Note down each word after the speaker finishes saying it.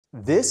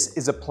This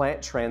is a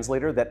plant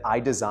translator that I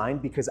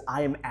designed because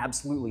I am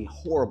absolutely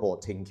horrible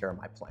at taking care of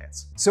my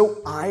plants.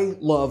 So I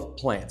love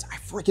plants. I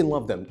freaking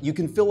love them. You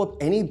can fill up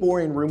any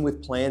boring room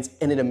with plants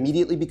and it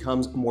immediately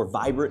becomes a more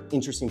vibrant,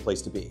 interesting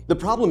place to be. The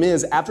problem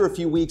is, after a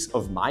few weeks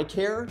of my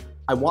care,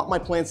 I want my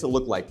plants to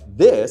look like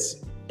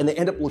this, and they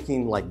end up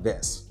looking like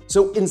this.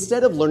 So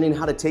instead of learning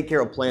how to take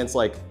care of plants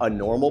like a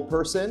normal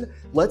person,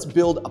 let's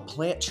build a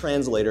plant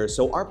translator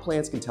so our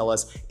plants can tell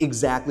us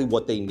exactly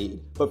what they need.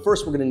 But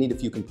first, we're gonna need a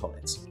few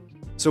components.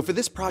 So for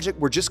this project,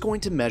 we're just going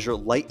to measure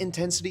light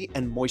intensity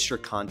and moisture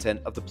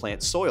content of the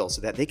plant's soil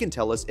so that they can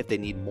tell us if they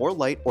need more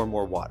light or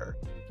more water.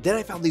 Then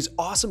I found these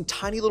awesome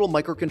tiny little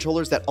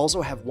microcontrollers that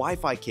also have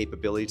Wi-Fi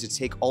capability to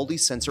take all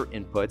these sensor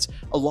inputs,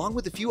 along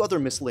with a few other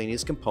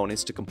miscellaneous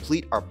components to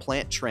complete our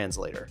plant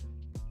translator.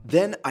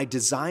 Then I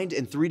designed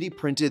and 3D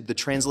printed the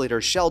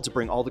translator shell to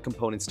bring all the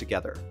components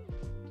together.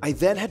 I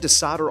then had to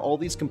solder all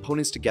these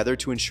components together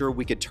to ensure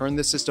we could turn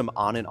the system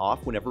on and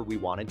off whenever we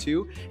wanted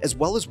to, as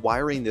well as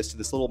wiring this to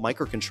this little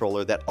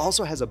microcontroller that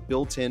also has a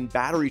built-in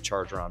battery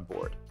charger on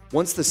board.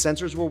 Once the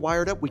sensors were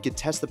wired up, we could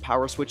test the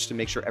power switch to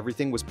make sure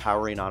everything was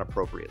powering on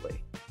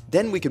appropriately.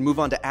 Then we can move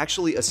on to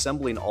actually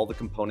assembling all the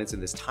components in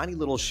this tiny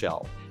little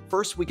shell.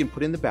 First, we can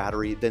put in the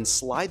battery, then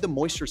slide the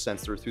moisture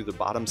sensor through the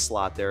bottom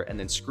slot there and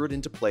then screw it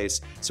into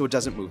place so it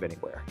doesn't move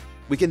anywhere.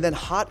 We can then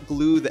hot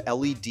glue the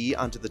LED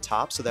onto the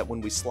top so that when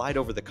we slide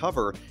over the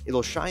cover,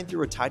 it'll shine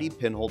through a tiny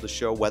pinhole to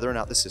show whether or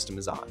not the system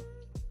is on.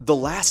 The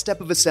last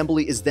step of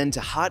assembly is then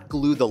to hot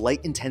glue the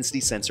light intensity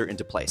sensor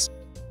into place.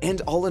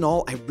 And all in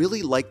all, I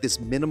really like this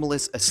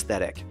minimalist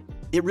aesthetic.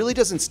 It really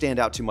doesn't stand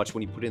out too much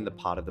when you put it in the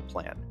pot of the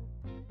plant.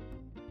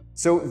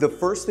 So the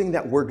first thing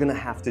that we're gonna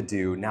have to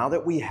do now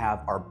that we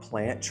have our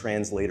plant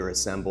translator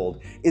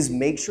assembled is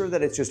make sure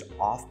that it's just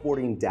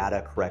offboarding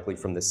data correctly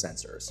from the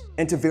sensors.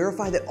 And to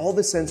verify that all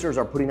the sensors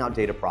are putting out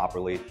data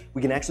properly,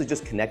 we can actually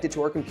just connect it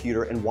to our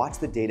computer and watch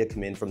the data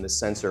come in from the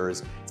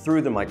sensors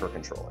through the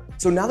microcontroller.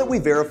 So now that we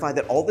verify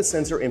that all the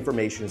sensor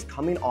information is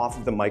coming off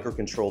of the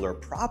microcontroller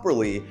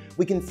properly,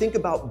 we can think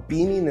about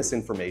beaming this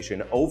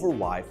information over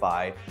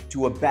Wi-Fi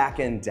to a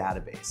back-end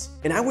database.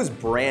 And I was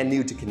brand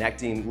new to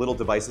connecting little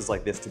devices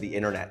like this to the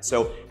internet.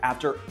 So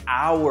after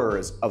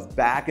hours of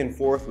back and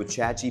forth with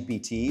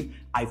ChatGPT,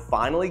 I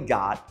finally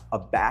got a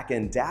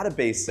back-end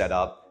database set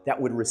up that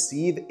would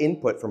receive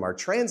input from our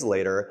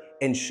translator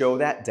and show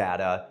that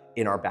data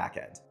in our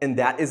backend. And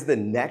that is the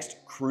next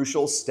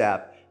crucial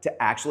step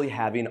to actually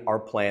having our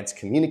plants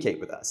communicate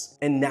with us.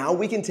 And now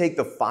we can take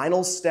the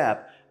final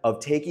step of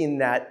taking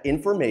that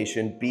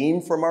information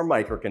beamed from our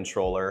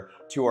microcontroller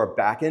to our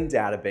backend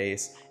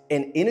database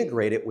and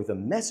integrate it with a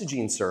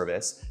messaging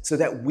service so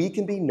that we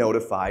can be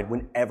notified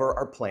whenever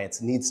our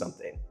plants need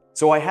something.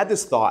 So I had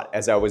this thought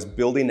as I was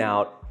building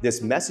out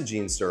this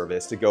messaging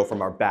service to go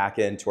from our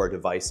backend to our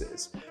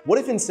devices. What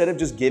if instead of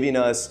just giving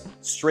us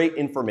straight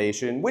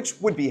information,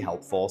 which would be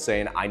helpful,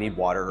 saying I need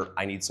water,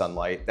 I need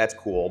sunlight, that's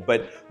cool,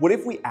 but what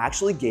if we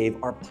actually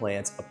gave our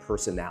plants a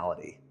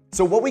personality?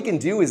 So what we can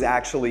do is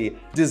actually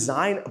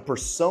design a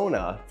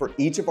persona for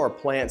each of our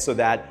plants so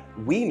that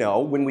we know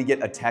when we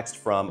get a text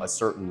from a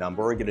certain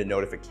number or get a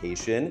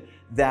notification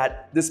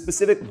that the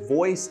specific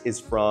voice is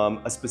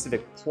from a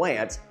specific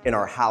plant in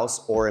our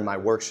house or in my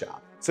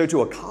workshop. So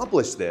to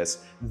accomplish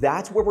this,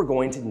 that's where we're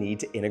going to need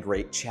to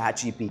integrate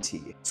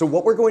ChatGPT. So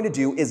what we're going to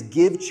do is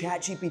give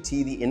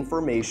ChatGPT the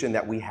information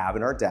that we have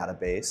in our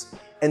database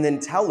and then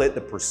tell it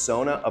the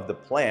persona of the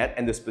plant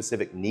and the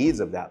specific needs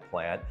of that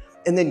plant,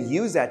 and then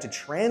use that to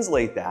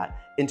translate that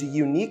into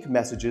unique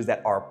messages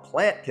that our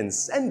plant can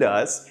send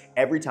us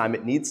every time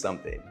it needs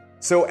something.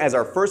 So as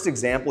our first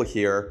example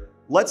here,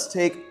 let's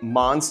take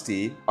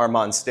Monsty, our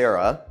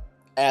monstera,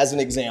 as an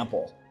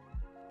example.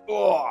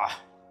 Ugh.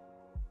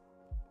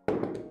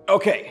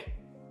 Okay,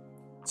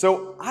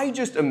 so I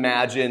just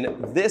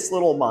imagine this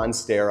little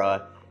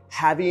monstera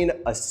having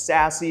a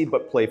sassy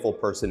but playful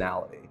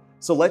personality.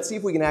 So let's see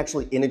if we can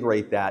actually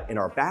integrate that in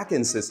our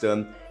backend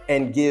system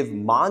and give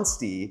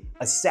Monsty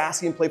a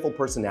sassy and playful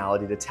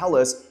personality to tell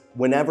us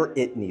whenever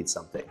it needs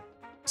something.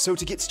 So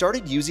to get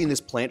started using this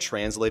plant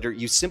translator,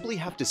 you simply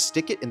have to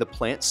stick it in the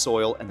plant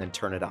soil and then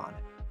turn it on.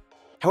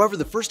 However,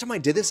 the first time I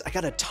did this, I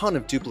got a ton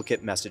of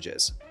duplicate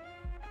messages.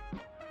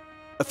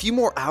 A few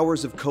more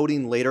hours of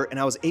coding later, and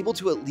I was able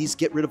to at least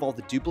get rid of all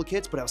the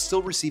duplicates, but I was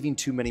still receiving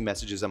too many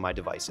messages on my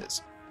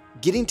devices.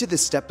 Getting to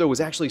this step though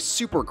was actually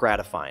super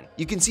gratifying.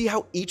 You can see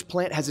how each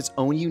plant has its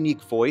own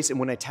unique voice, and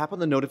when I tap on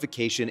the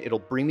notification, it'll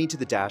bring me to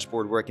the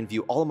dashboard where I can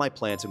view all of my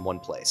plants in one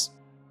place.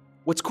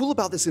 What's cool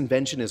about this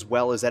invention as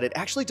well is that it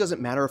actually doesn't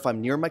matter if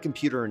I'm near my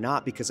computer or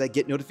not, because I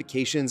get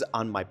notifications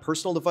on my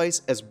personal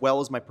device as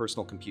well as my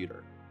personal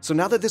computer. So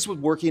now that this was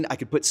working, I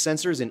could put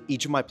sensors in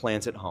each of my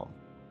plants at home.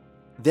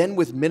 Then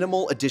with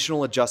minimal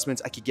additional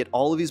adjustments, I could get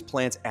all of these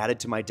plants added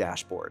to my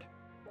dashboard.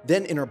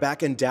 Then in our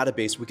backend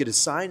database, we could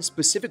assign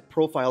specific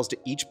profiles to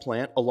each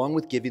plant along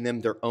with giving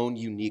them their own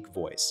unique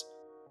voice.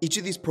 Each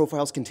of these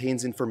profiles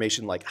contains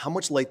information like how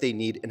much light they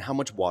need and how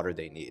much water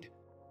they need.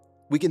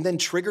 We can then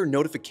trigger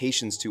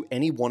notifications to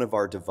any one of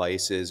our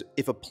devices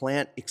if a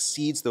plant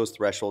exceeds those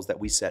thresholds that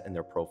we set in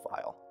their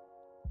profile.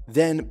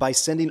 Then, by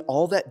sending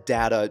all that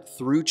data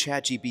through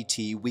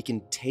ChatGPT, we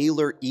can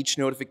tailor each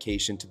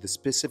notification to the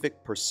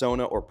specific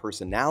persona or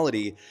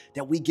personality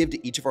that we give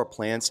to each of our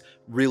plants,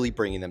 really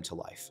bringing them to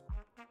life.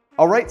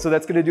 All right, so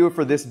that's gonna do it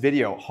for this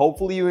video.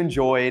 Hopefully you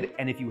enjoyed,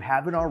 and if you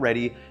haven't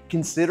already,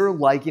 consider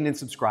liking and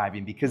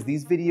subscribing because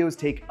these videos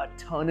take a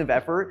ton of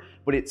effort,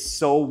 but it's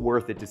so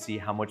worth it to see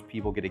how much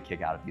people get a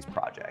kick out of these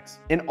projects.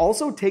 And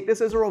also take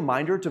this as a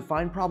reminder to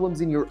find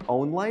problems in your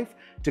own life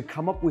to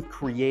come up with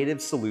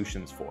creative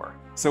solutions for.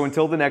 So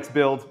until the next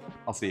build,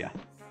 I'll see ya.